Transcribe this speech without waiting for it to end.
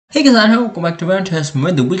Hey guys, Anand, welcome back to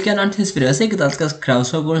the weekend on this video. Say guys,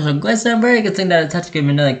 so guys, I'm very good thing that I touched game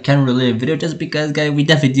and I can't relate a video just because guys, we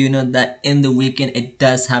definitely do know that in the weekend it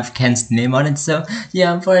does have Ken's name on it. So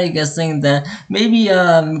yeah, I'm very guessing that maybe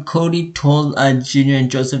Cody told Junior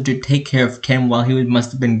and Joseph to take care of Ken while he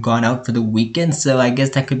must have been gone out for the weekend. So I guess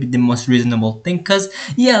that could be the most reasonable thing. Cause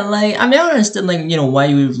yeah, like I mean, I don't understand why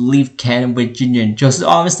you would leave Ken with Junior and Joseph.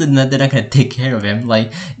 Obviously, they're not gonna take care of him.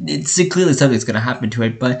 Like it's clearly something's gonna happen to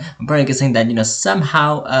it, but I'm probably guessing that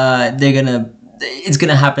somehow it's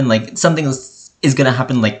gonna happen, like something is gonna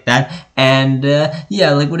happen like that, and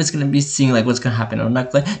yeah, like what is gonna be seeing, like what's gonna happen or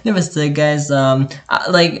not. Like never say guys,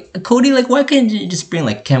 like Cody, like why couldn't you just bring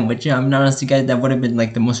like Ken with you? I'm not honestly guys, that would have been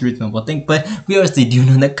like the most reasonable thing, but we obviously do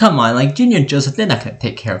know that, come on, like Junior and Joseph, they're not gonna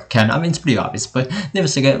take care of Ken. I mean, it's pretty obvious, but never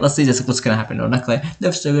say guys, let's see just what's gonna happen or not. Like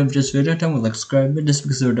never say guys, just video time with like subscribe just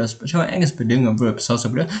because we're just special and it's doing a very episode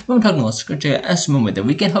of video. I'm talking about scripture as with the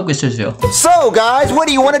weekend. Hope you guys feel. So guys, what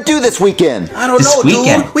do you want to do this weekend? I don't know,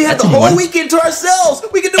 dude. We have the whole weekend to ourselves.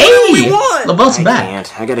 We can do whatever we want. LeBell's back.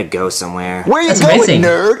 Can't. I gotta go somewhere. Where are you going,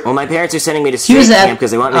 nerd? Well, my parents are sending me to straight camp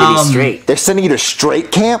because they want me to be straight. They're sending you to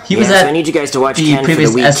straight camp? He was at so I need you guys to watch the Ken for the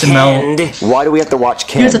weekend. SML. Why do we have to watch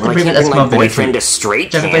Ken? He was at the previous I can't bring SML my boyfriend to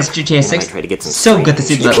straight camp. GTA 6. Try to get some so good to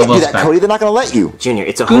see that You can't do LeBell's that, back. Cody. They're not going to let you. Junior,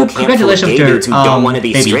 it's a whole camp full of gay dudes who don't want to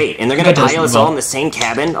be baby. straight. And they're going to tie us all in the same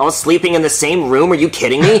cabin, all sleeping in the same room. Are you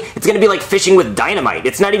kidding me? It's going to be like fishing with dynamite.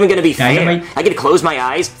 It's not even going to be fair. I get to close my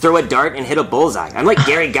eyes, throw a dart, and hit a bullseye. I'm like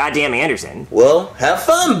Gary goddamn Anderson. Well, have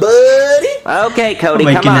fun, buddy. Okay, Cody,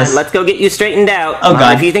 come on. Let's go get you straightened out. Oh,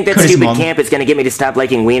 God. If you think that stupid camp is going to get me to stop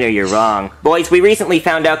liking Wiener, you're wrong. Boys, we recently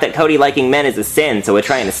found out that Cody liking men is a sin, so we're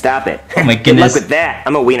trying to stop it. Oh, my goodness. Good luck with that.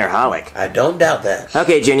 I'm a Wienerholic. I don't doubt that.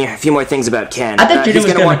 Okay, Junior, a few more things about Ken. I thought he's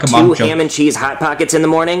going to want 2 ham and cheese Hot Pockets in the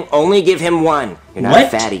morning. Only give him 1. You're not a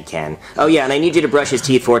fatty, Ken. Oh, yeah, and I need you to brush his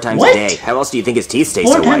teeth 4 times a day. How else do you think his teeth stay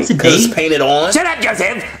so white? 4 times a day? Because it's painted on. Shut up,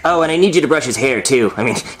 Joseph! Oh, and I need you to brush his hair, too. I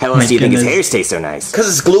mean, how else do you think his hair stays so nice? Because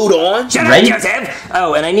it's glued on. Shut up, Joseph!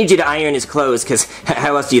 Oh, and I need you to iron his clothes, because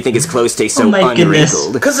how else do you think his clothes stay so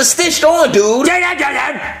unwrinkled? Because it's stitched on, dude. Shut up,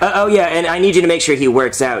 Joseph! Oh, yeah, and I need you to make sure he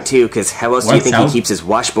works out, too, because how else do you think he keeps his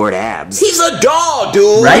washboard abs? He's a doll,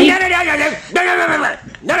 dude. Right?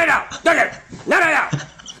 No.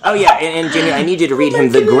 Oh yeah, and Jimmy, I need you to read him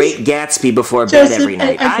The Great Gatsby before bed every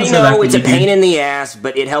night. I know it's a pain in the ass,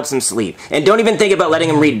 but it helps him sleep. And don't even think about letting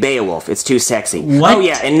him read Beowulf. It's too sexy. What? Oh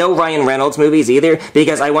yeah, and no Ryan Reynolds movies either,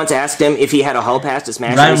 because I once asked him if he had a hall pass to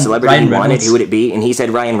smash any celebrity he wanted, who would it be? And he said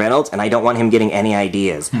Ryan Reynolds, and I don't want him getting any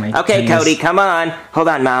ideas. Okay, Cody, come on. Hold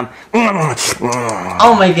on, Mom.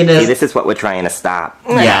 Oh my goodness. See, this is what we're trying to stop.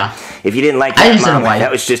 Yeah. If you didn't like that, Mom, that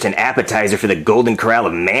was just an appetizer for the golden corral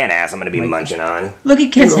of man-ass I'm gonna be munching on. Look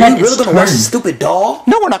at Ken's head. Are we really gonna watch this stupid doll?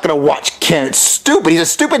 No, we're not going to watch Ken. It's stupid. He's a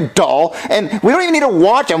stupid doll, and we don't even need to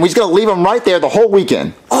watch him. We're just going to leave him right there the whole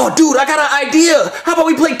weekend. Oh, dude, I got an idea. How about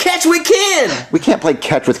we play catch with Ken? We can't play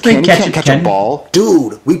catch with Ken. You can't catch a ball.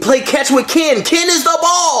 Dude, we play catch with Ken. Ken is the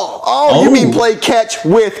ball. Oh, you mean play catch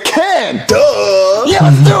with Ken? Duh. Yeah,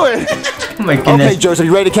 let's do it. Oh my goodness. Okay, Joseph,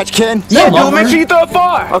 you ready to catch Ken? Yeah, dude, make sure you throw it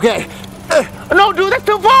far. Okay. No, dude, that's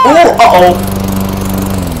too far.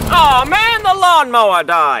 Oh, man, the lawnmower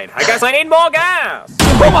died. I guess I need more gas.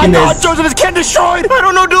 Oh my God, Joseph, is Ken destroyed? I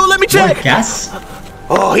don't know, dude. Let me check. More gas?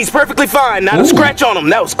 Oh, he's perfectly fine. Not a scratch on him.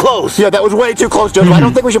 That was close. Yeah, that was way too close, Joseph. I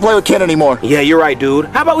don't think we should play with Ken anymore. Yeah, you're right, dude.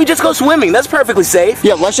 How about we just go swimming? That's perfectly safe.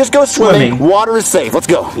 Yeah, let's just go swimming. Water is safe. Let's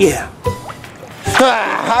go. Yeah.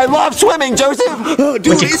 I love swimming, Joseph. Oh,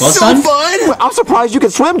 dude, it's so fun. I'm surprised you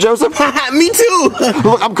can swim, Joseph. Me too.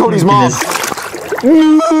 Look, I'm Cody's mom.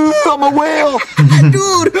 I'm a whale.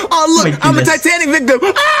 Dude, oh look, I'm a Titanic victim.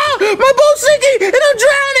 Ah, my boat's sinking and I'm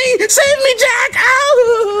drowning. Save me, Jack.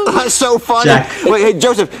 Ow. That's so funny. Jack. Wait, hey,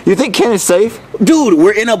 Joseph, you think Ken is safe? Dude,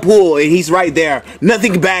 we're in a pool and he's right there.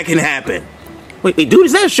 Nothing bad can happen. Wait, dude,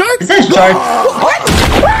 is that a shark? Is that a shark? What?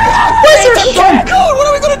 Why is there a shark? Dude, what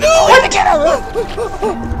are we gonna do?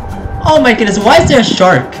 Oh my goodness, why is there a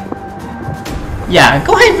shark? Yeah,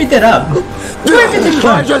 go ahead and read that up.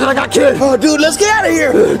 Joseph, I got Ken. Oh, dude, let's get out of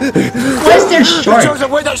here. Why is there a shark?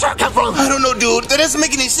 Joseph, where'd that shark come from? I don't know, dude. That doesn't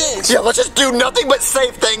make any sense. Yeah, let's just do nothing but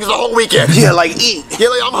safe things the whole weekend. Yeah, like eat. Yeah,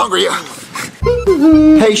 like, I'm hungry.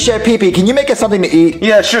 Hey, Chef Pee-Pee, can you make us something to eat?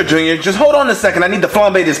 Yeah, sure, Junior. Just hold on a second. I need to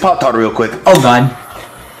flambe this Pop-Tart real quick. Oh God.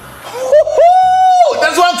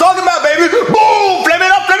 That's what I'm talking about, baby. Boom! Flame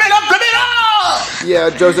it up, flame it up, flame it up! Yeah,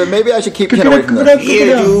 Joseph, maybe I should keep Ken away from this.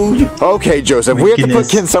 Yeah, dude. Okay, Joseph, we have to put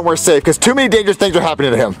Ken somewhere safe because too many dangerous things are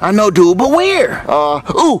happening to him. I know, dude, but where?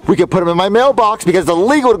 We could put him in my mailbox because it's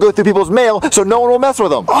illegal to go through people's mail, so no one will mess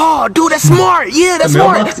with him. Oh, dude, that's smart. Yeah, that's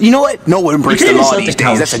smart. You know what? No one breaks the law these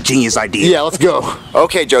days. That's a genius idea. Yeah, let's go.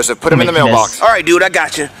 Okay, Joseph, put him in the mailbox. All right, dude, I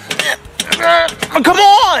got you. Come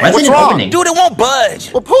on. What's wrong? opening? Dude, it won't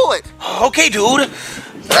budge. Well, pull it. Okay, dude.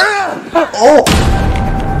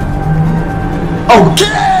 Oh,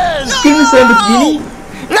 Ken! Steven Lamborghini?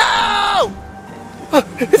 No!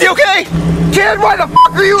 Is he okay? Ken, why the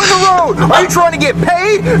fuck are you in the road? Are you trying to get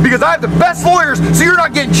paid? Because I have the best lawyers, so you're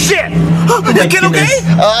not getting shit. Is Ken okay?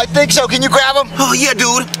 I think so. Can you grab him? Oh, yeah,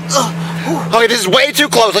 dude. Okay, this is way too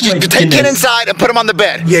close. Let's just take Ken inside and put him on the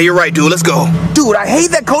bed. Yeah, you're right, dude. Let's go. Dude, I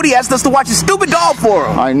hate that Cody asked us to watch his stupid doll for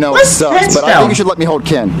him. I know it sucks, but I think you should let me hold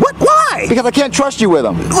Ken. What? Why? Because I can't trust you with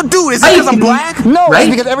him. Well, dude, is it because I'm black? No, Right?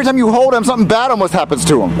 it's because every time you hold him, something bad almost happens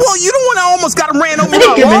to him. Well, you the one that almost got him ran over by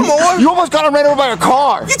a lawnmower. You almost got him ran over by a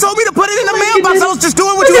car. You told me to put it in the mailbox. I was just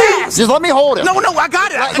doing what you asked. Just let me hold him. No, I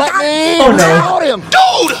got it. I Let got me Oh, no. hold him.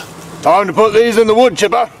 Dude! Time to put these in the wood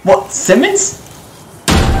chipper. What, Simmons?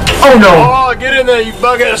 Oh no! Oh, get in there, you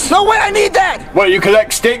buggers. No, wait, I need that. What, you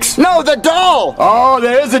collect sticks? No, the doll. Oh,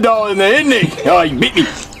 there is a doll in there, isn't he? Oh, you beat me.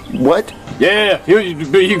 What? Yeah, you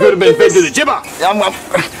could have been fed to the chipper.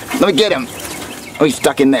 Let me get him. Oh, he's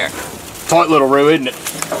stuck in there. Tight little room, isn't it?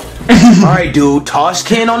 All right, dude. Toss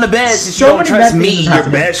Ken on the bed since you So don't many trust bad me, things your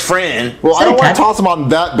happening. best friend. Well, I don't want cat? to toss him on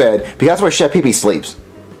that bed because that's where Chef Pee Pee sleeps.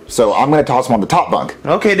 So I'm going to toss him on the top bunk.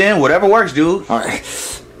 Okay, then. Whatever works, dude. All right.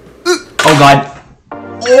 Oh god.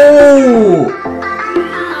 Oh!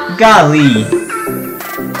 Golly.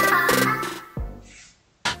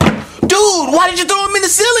 Dude, why did you throw him in the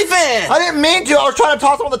ceiling fan? I didn't mean to. I was trying to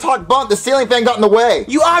toss him on the top bunk. The ceiling fan got in the way.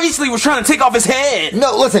 You obviously were trying to take off his head.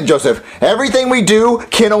 No, listen, Joseph. Everything we do,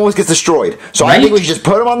 Ken almost gets destroyed. So I Right? think we should just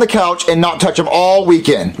put him on the couch and not touch him all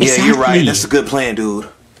weekend. Yeah, you're right. Exactly. That's a good plan, dude.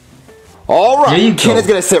 All There you right. Ken go. is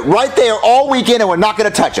going to sit right there all weekend and we're not going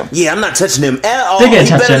to touch him. Yeah, I'm not touching him at all. They're gonna He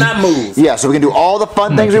touch better him. not move. Yeah, so we can do all the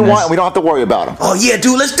fun things we goodness. want and we don't have to worry about him. Oh, yeah,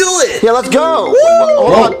 dude, let's do it. Yeah, let's go.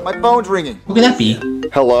 Hold on. My phone's ringing. Who could that be?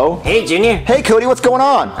 Hello? Hey, Junior. Hey, Cody, what's going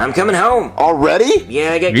on? I'm coming home. Already?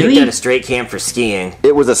 Yeah, I got Really? kicked out of straight camp for skiing.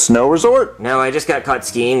 It was a snow resort? No, I just got caught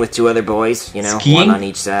skiing with 2 other boys, you know, Skiing? one on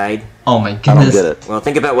each side. Oh my I goodness. don't get it. Well,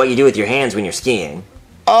 think about what you do with your hands when you're skiing.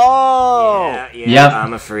 Oh! Yeah, Yep.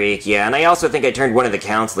 I'm a freak, yeah. And I also think I turned one of the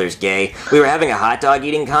counselors gay. We were having a hot dog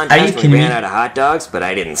eating Are you contest when kidding we me? ran out of hot dogs, but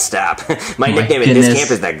I didn't stop. My my nickname at goodness. this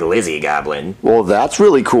camp is the Glizzy Goblin. Well, that's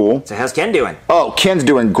really cool. So how's Ken doing? Oh, Ken's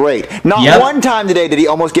doing great. Not Yep. one time today did he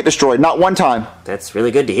almost get destroyed. Not one time. That's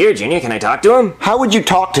really good to hear, Junior. Can I talk to him? How would you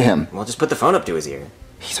talk to him? Well, just put the phone up to his ear.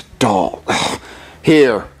 He's a doll.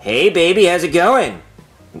 Here. Hey, baby, how's it going?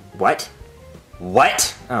 What?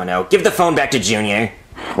 What? Oh no, give the phone back to Junior.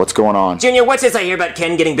 What's going on? Junior, what's this I hear about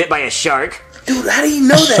Ken getting bit by a shark? Dude, how do you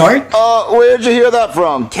know that? Shark? Where did you hear that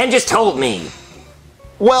from? Ken just told me.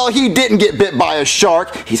 Well, he didn't get bit by a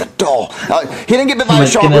shark. He's a doll. He didn't get bit by my a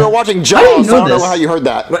shark. We goodness. were watching How do Jaws. you I know don't know this? how you heard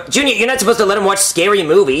that. What, Junior, you're not supposed to let him watch scary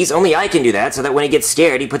movies. Only I can do that so that when he gets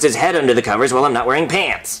scared, he puts his head under the covers while I'm not wearing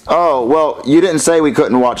pants. Oh, well, you didn't say we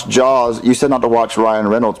couldn't watch Jaws. You said not to watch Ryan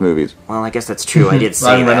Reynolds movies. Well, I guess that's true. I did say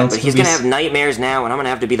Ryan that. Reynolds But he's going to movies. have nightmares now, and I'm going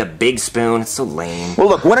to have to be the big spoon. It's so lame. Well,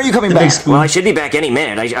 look, when are you coming The back? big spoon. Well, I should be back any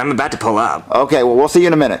minute. I'm about to pull up. Okay, well, we'll see you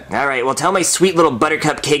in a minute. All right, well, tell my sweet little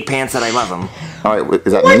buttercup cake pants that I love them. All right,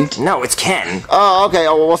 is that me? No, it's Ken. Oh, okay.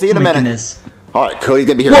 Oh, well, we'll see you in a Oh my minute. goodness. All right, Cody's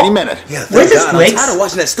gonna be here Whoa. any minute. Yeah, Where's thank his God. I'm legs? tired of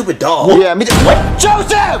watching that stupid dog. Yeah, me too. What?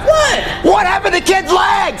 Joseph! What? What happened to Ken's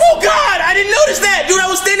legs? Oh, God, I didn't notice that. Dude, I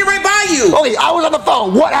was standing right by you. Okay, I was on the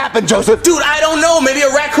phone. What happened, Joseph? Dude, I don't know. Maybe a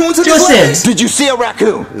raccoon took his Joseph. legs? Did you see a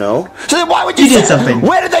raccoon? No. So then why would you You did say- something.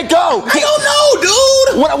 Where did they go? I don't know,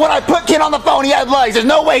 dude. When I put Ken on the phone, he had legs. There's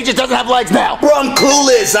no way he just doesn't have legs now. Bro, I'm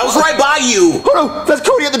clueless. I was right by you. Oh no, that's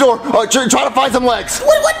Cody at the door. Oh, try to find some legs.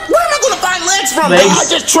 Where am I going to find legs from? Legs. I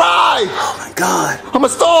just tried. Oh, my God. I'm a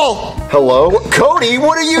stall. Hello? Cody,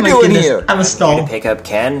 what are you Oh my doing goodness. here? I'm a stall. Pick up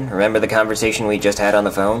Ken? Remember the conversation we just had on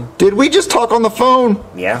the phone? Did we just talk on the phone?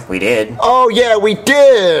 Yeah, we did. Oh, yeah, we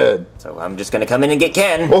did. So I'm just gonna come in and get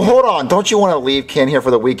Ken. Well, hold on. Don't you want to leave Ken here for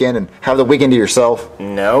the weekend and have the weekend to yourself?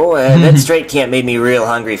 No, that straight camp made me real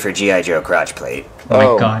hungry for G.I. Joe crotch plate.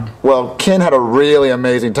 Oh my god. Well, Ken had a really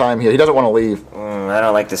amazing time here. He doesn't want to leave. I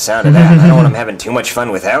don't like the sound of that. I don't want him having too much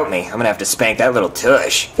fun without me. I'm gonna have to spank that little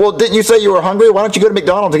tush. Well, didn't you say you were hungry? Why don't you go to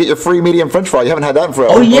McDonald's and get your free medium french fry? You haven't had that in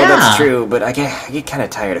forever. Oh, yeah. Well, that's true, but I get kind of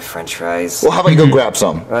tired of french fries. Well, how about you go grab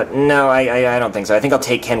some? No, I don't think so. I think I'll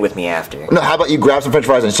take Ken with me after. No, how about you grab some french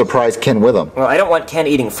fries and surprise Ken with them? Well, I don't want Ken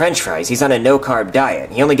eating french fries. He's on a no-carb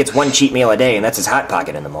diet. He only gets one cheat meal a day, and that's his Hot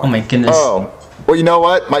Pocket in the Oh morning. my goodness. Oh. Well, you know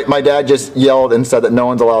what? My dad just yelled and said that no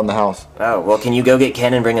one's allowed in the house. Oh, well, can you go get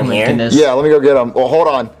Ken and bring him here? Goodness. Yeah, let me go get him. Well, hold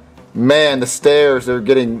on. Man, the stairs, they're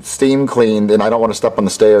getting steam cleaned, and I don't want to step on the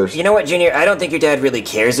stairs. You know what, Junior? I don't think your dad really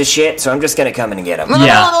cares a shit, so I'm just gonna come in and get him.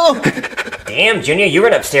 Yeah. No. Damn, Junior, you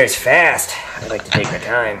run upstairs fast. I'd like to take my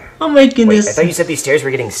time. Oh my Wait, I goodness. thought you said these stairs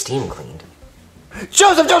were getting steam cleaned.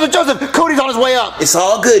 Joseph! Cody's on his way up. It's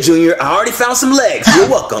all good, Junior. I already found some legs. You're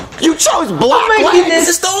welcome. You chose black Oh my legs. goodness.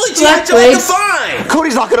 It's the only Black G.I. Joe I can legs. find.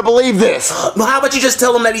 Cody's not gonna believe this. Well, how about you just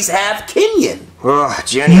tell him that he's half Kenyan? Oh,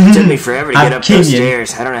 Junior, it took me forever to get up I'm those Kenyan.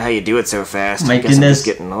 stairs. I don't know how you do it so fast. My I guess I'm goodness. just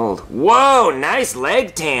getting old. Whoa, nice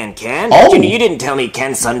leg tan, Ken. Oh. Junior, you didn't tell me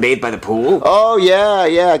Ken sunbathed by the pool. Oh,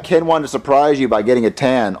 yeah. Ken wanted to surprise you by getting a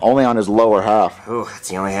tan, only on his lower half. Oh, that's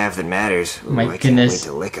the only half that matters. Ooh, My I can't goodness. wait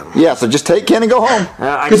to lick him. Yeah, so just take Ken and go home.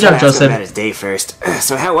 I Good just job, wanna ask him Joseph. about his day first.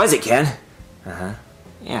 So how was it, Ken?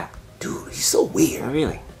 Yeah. Dude, he's so weird. Oh,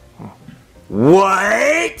 really?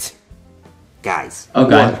 What? Guys. Oh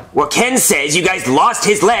god. Well, Ken says you guys lost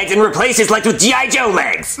his legs and replaced his legs with G.I. Joe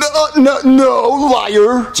legs. No,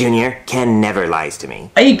 liar. Junior, Ken never lies to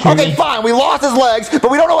me. Are you kidding Okay, me? fine, we lost his legs,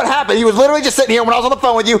 but we don't know what happened. He was literally just sitting here when I was on the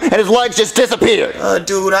phone with you, and his legs just disappeared.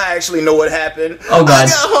 Dude, I actually know what happened. Oh, God. I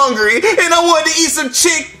got hungry, and I wanted to eat some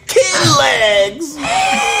chicken legs.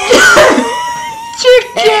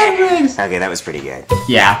 Okay, that was pretty good.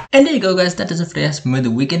 Yeah. And there you go, guys. That is it for the SML of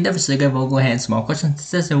the weekend. Never say guys, we'll go ahead and small question.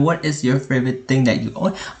 Says, what is your favorite thing that you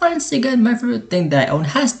own? Honestly, guys, my favorite thing that I own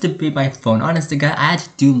has to be my phone. Honestly, guys, I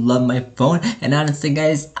actually do love my phone. And honestly,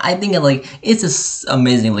 guys, I think it's just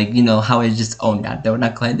amazing, how I just own that though.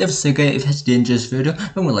 Not quite. Never say guys, if you actually enjoyed this video,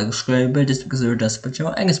 remember like subscribe just because we're just for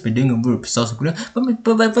channel. I guess we're doing a group so good.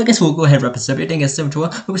 But I guess we'll go ahead and wrap this up. Thank you so much for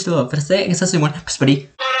what we're still up for the say. I guess that's the one. Peace, buddy.